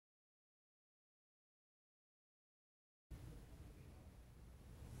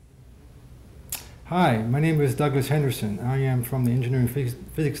Hi, my name is Douglas Henderson. I am from the Engineering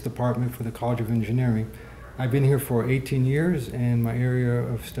Physics Department for the College of Engineering. I've been here for 18 years and my area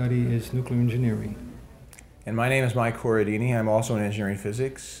of study is nuclear engineering. And my name is Mike Corradini. I'm also in engineering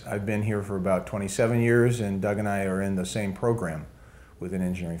physics. I've been here for about 27 years, and Doug and I are in the same program within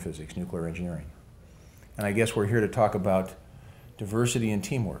engineering physics, nuclear engineering. And I guess we're here to talk about diversity and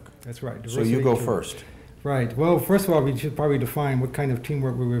teamwork. That's right. So you go first. Right. Well, first of all, we should probably define what kind of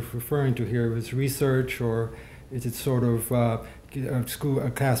teamwork we were referring to here. Is it research, or is it sort of a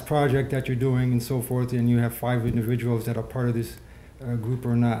class project that you're doing and so forth, and you have 5 individuals that are part of this group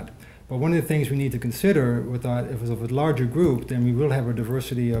or not? But one of the things we need to consider if it's of a larger group, then we will have a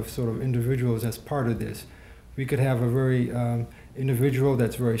diversity of sort of individuals as part of this. We could have a very individual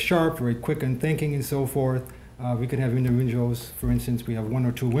that's very sharp, very quick in thinking and so forth. We could have individuals, for instance, we have 1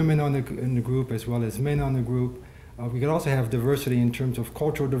 or 2 women in the group as well as men on the group. We could also have diversity in terms of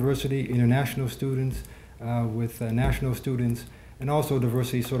cultural diversity, international students with national students, and also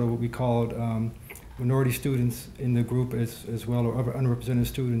diversity, sort of what we called minority students in the group as well, or other underrepresented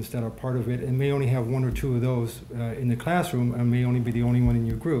students that are part of it, and may only have 1 or 2 of those in the classroom and may only be the only one in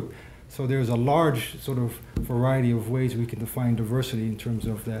your group. So there's a large sort of variety of ways we can define diversity in terms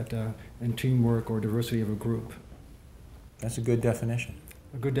of that and teamwork or diversity of a group. That's a good definition.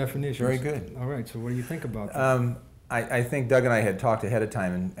 A good definition. Very good. All right, so what do you think about that? I think Doug and I had talked ahead of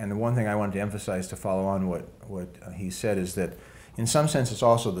time, and the one thing I wanted to emphasize to follow on what he said is that in some sense it's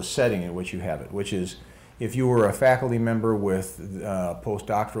also the setting in which you have it, which is if you were a faculty member with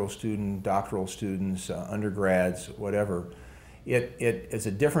postdoctoral student, doctoral students, undergrads, whatever, it is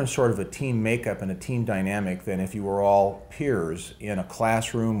a different sort of a team makeup and a team dynamic than if you were all peers in a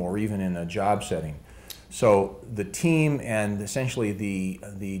classroom or even in a job setting. So the team and essentially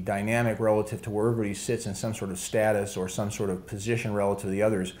the dynamic relative to where everybody sits in some sort of status or some sort of position relative to the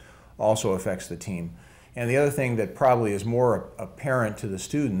others also affects the team. And the other thing that probably is more apparent to the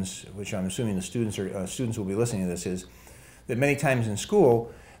students, which I'm assuming the students will be listening to this, is that many times in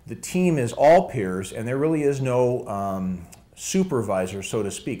school the team is all peers and there really is no supervisor, so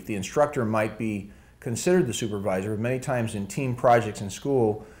to speak. The instructor might be considered the supervisor, but many times in team projects in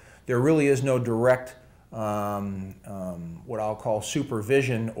school there really is no direct what I'll call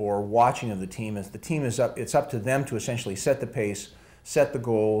supervision or watching of the team. As the team is up, it's up to them to essentially set the pace, set the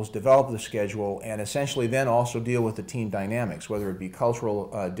goals, develop the schedule, and essentially then also deal with the team dynamics, whether it be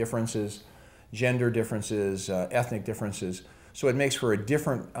cultural differences, gender differences, ethnic differences. So it makes for a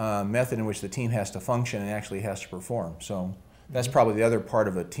different method in which the team has to function and actually has to perform. So that's probably the other part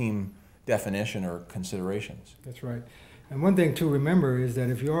of a team definition or considerations. That's right. And one thing to remember is that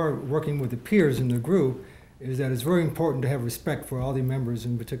if you are working with the peers in the group, is that it's very important to have respect for all the members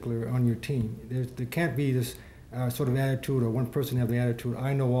in particular on your team. There can't be this sort of attitude, or one person have the attitude,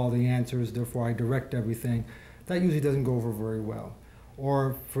 I know all the answers, therefore I direct everything. That usually doesn't go over very well.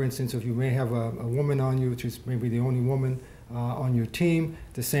 Or, for instance, if you may have a woman on you, which is maybe the only woman on your team,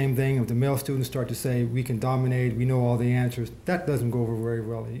 the same thing, if the male students start to say, we can dominate, we know all the answers, that doesn't go over very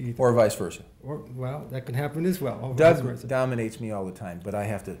well either. Or vice versa. Or, well, that can happen as well. Doug dominates me all the time, but I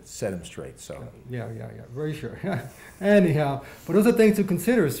have to set him straight, so. Yeah, very sure. Anyhow, but those are things to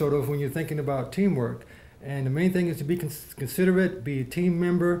consider sort of when you're thinking about teamwork. And the main thing is to be considerate, be a team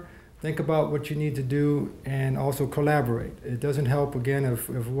member, think about what you need to do, and also collaborate. It doesn't help, again, if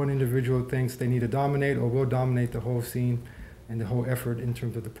one individual thinks they need to dominate or will dominate the whole scene and the whole effort in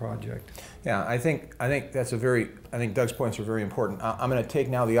terms of the project. Yeah, I think that's I think Doug's points are very important. I'm going to take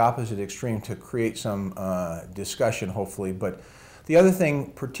now the opposite extreme to create some discussion, hopefully. But the other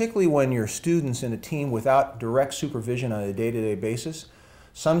thing, particularly when you're students in a team without direct supervision on a day-to-day basis,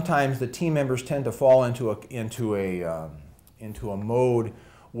 sometimes the team members tend to fall into a mode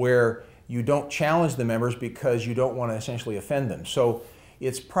where you don't challenge the members because you don't want to essentially offend them. So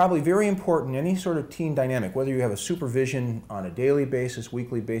it's probably very important in any sort of team dynamic, whether you have a supervision on a daily basis,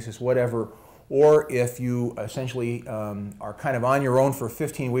 weekly basis, whatever, or if you essentially are kind of on your own for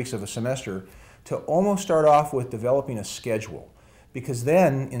 15 weeks of a semester, to almost start off with developing a schedule. Because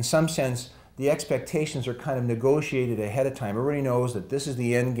then, in some sense, the expectations are kind of negotiated ahead of time. Everybody knows that this is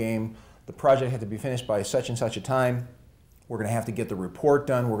the end game. The project has to be finished by such and such a time. We're going to have to get the report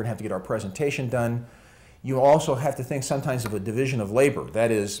done. We're going to have to get our presentation done. You also have to think sometimes of a division of labor.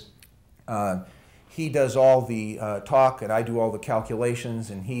 That is, he does all the talk and I do all the calculations,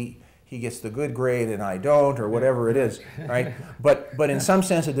 and he gets the good grade and I don't, or whatever it is, right? But in some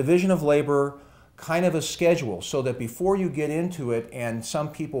sense, a division of labor, kind of a schedule, so that before you get into it, and some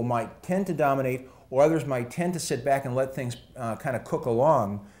people might tend to dominate or others might tend to sit back and let things kind of cook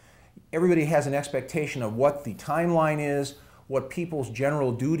along, everybody has an expectation of what the timeline is, what people's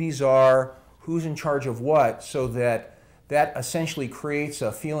general duties are, who's in charge of what, so that that essentially creates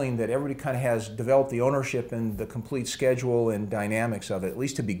a feeling that everybody kind of has developed the ownership and the complete schedule and dynamics of it, at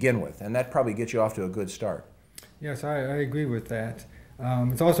least to begin with. And that probably gets you off to a good start. Yes, I agree with that.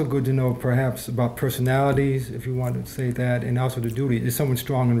 It's also good to know perhaps about personalities, if you want to say that, and also the duty. Is someone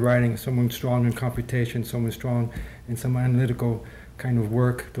strong in writing, someone strong in computation, someone strong in some analytical kind of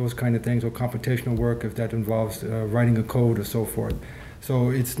work, those kind of things, or computational work if that involves writing a code or so forth.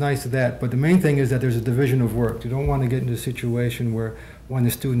 So it's nice that, but the main thing is that there's a division of work. You don't want to get into a situation where one of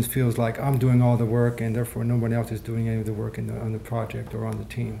the students feels like I'm doing all the work and therefore no one else is doing any of the work on the project or on the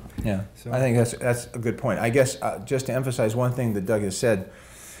team. Yeah, so, I think that's a good point. I guess just to emphasize one thing that Doug has said,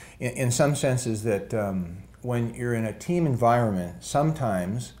 in some sense is that when you're in a team environment,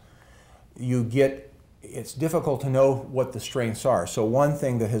 sometimes it's difficult to know what the strengths are. So one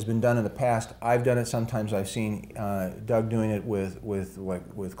thing that has been done in the past, I've done it sometimes, I've seen Doug doing it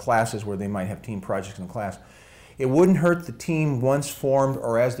with classes where they might have team projects in class. It wouldn't hurt the team once formed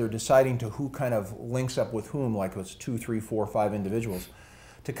or as they're deciding to who kind of links up with whom, like it's 2, 3, 4, 5 individuals,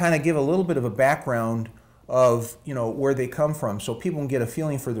 to kind of give a little bit of a background of where they come from, so people can get a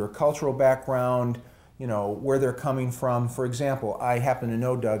feeling for their cultural background, where they're coming from. For example, I happen to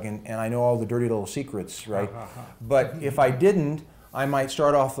know Doug, and I know all the dirty little secrets, right? But if I didn't, I might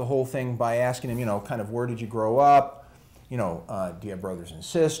start off the whole thing by asking him, kind of where did you grow up? Do you have brothers and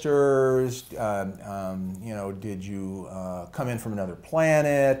sisters? Did you come in from another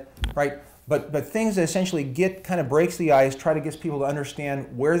planet, right? But things that essentially kind of breaks the ice, try to get people to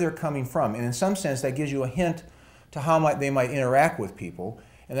understand where they're coming from. And in some sense, that gives you a hint to how they might interact with people.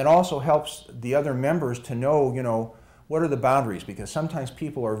 And that also helps the other members to know, what are the boundaries? Because sometimes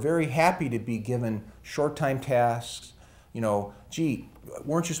people are very happy to be given short-time tasks. Gee,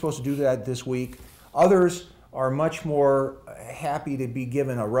 weren't you supposed to do that this week? Others are much more happy to be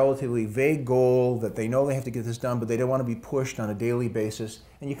given a relatively vague goal that they know they have to get this done, but they don't want to be pushed on a daily basis.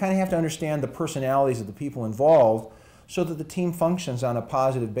 And you kind of have to understand the personalities of the people involved so that the team functions on a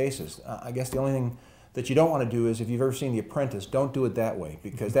positive basis. I guess the only thing that you don't want to do is, if you've ever seen The Apprentice, don't do it that way,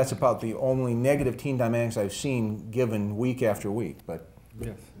 because that's about the only negative team dynamics I've seen given week after week. But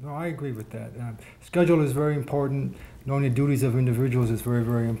yes, no, I agree with that. Schedule is very important. Knowing the duties of individuals is very,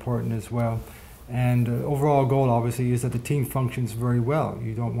 very important as well. And the overall goal, obviously, is that the team functions very well.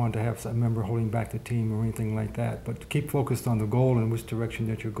 You don't want to have a member holding back the team or anything like that, but to keep focused on the goal and which direction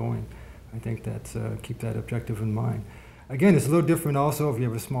that you're going. I think that's keep that objective in mind. Again, it's a little different also if you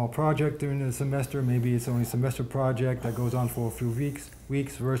have a small project during the semester. Maybe it's only a semester project that goes on for a few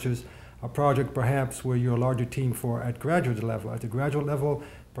weeks versus a project perhaps where you're a larger team at graduate level. At the graduate level,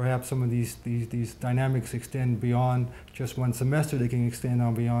 perhaps some of these dynamics extend beyond just one semester. They can extend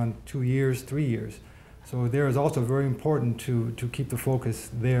on beyond 2 years, 3 years. So there is also very important to keep the focus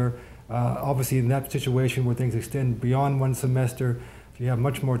there. Obviously, in that situation where things extend beyond one semester, you have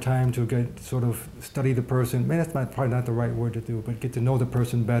much more time to study the person. That's probably not the right word to do, but get to know the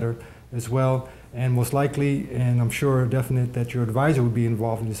person better as well. And most likely, and I'm sure definite, that your advisor would be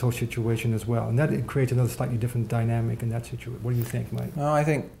involved in this whole situation as well. And that creates another slightly different dynamic in that situation. What do you think, Mike? No, I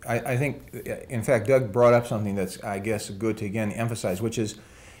think, in fact, Doug brought up something that's, I guess, good to again emphasize, which is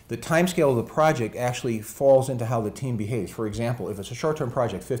the time scale of the project actually falls into how the team behaves. For example, if it's a short-term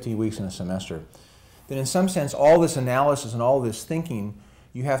project, 15 weeks in a semester, then in some sense, all this analysis and all this thinking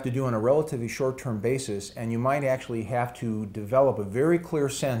you have to do on a relatively short-term basis, and you might actually have to develop a very clear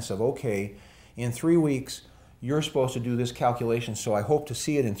sense of, okay, in 3 weeks, you're supposed to do this calculation, so I hope to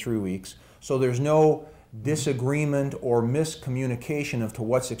see it in 3 weeks. So there's no disagreement or miscommunication of to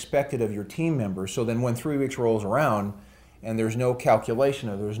what's expected of your team members. So then when 3 weeks rolls around and there's no calculation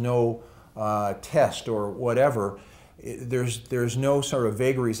or there's no test or whatever, there's no sort of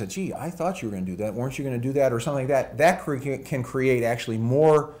vagaries that, gee, I thought you were going to do that, weren't you going to do that, or something like that. That can create actually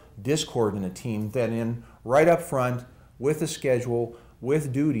more discord in a team than in right up front with a schedule,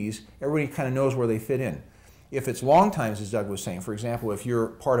 with duties, everybody kind of knows where they fit in. If it's long times, as Doug was saying, for example, if you're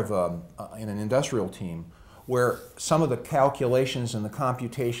part of in an industrial team where some of the calculations and the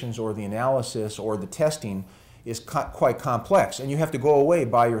computations or the analysis or the testing is quite complex, and you have to go away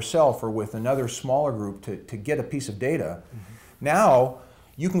by yourself or with another smaller group to get a piece of data, now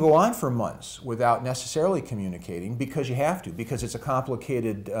you can go on for months without necessarily communicating because you have to, because it's a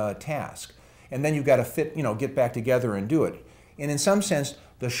complicated task. And then you've got to get back together and do it. And in some sense,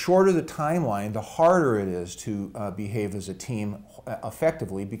 the shorter the timeline, the harder it is to behave as a team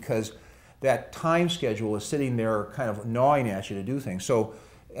effectively, because that time schedule is sitting there kind of gnawing at you to do things. So,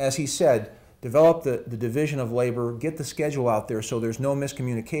 as he said, develop the division of labor, get the schedule out there so there's no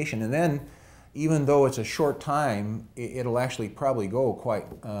miscommunication, and then, even though it's a short time, it'll actually probably go quite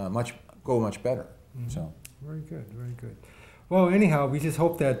much go much better. Mm-hmm. So very good, very good. Well, anyhow, we just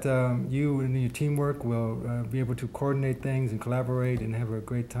hope that you and your teamwork will be able to coordinate things and collaborate and have a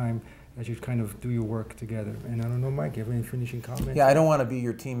great time as you kind of do your work together. And I don't know, Mike, you have any finishing comments? yeah, I don't want to be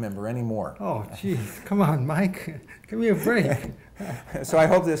your team member anymore. Oh, geez, come on, Mike, give me a break. So I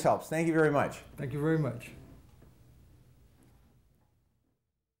hope this helps. Thank you very much. Thank you very much.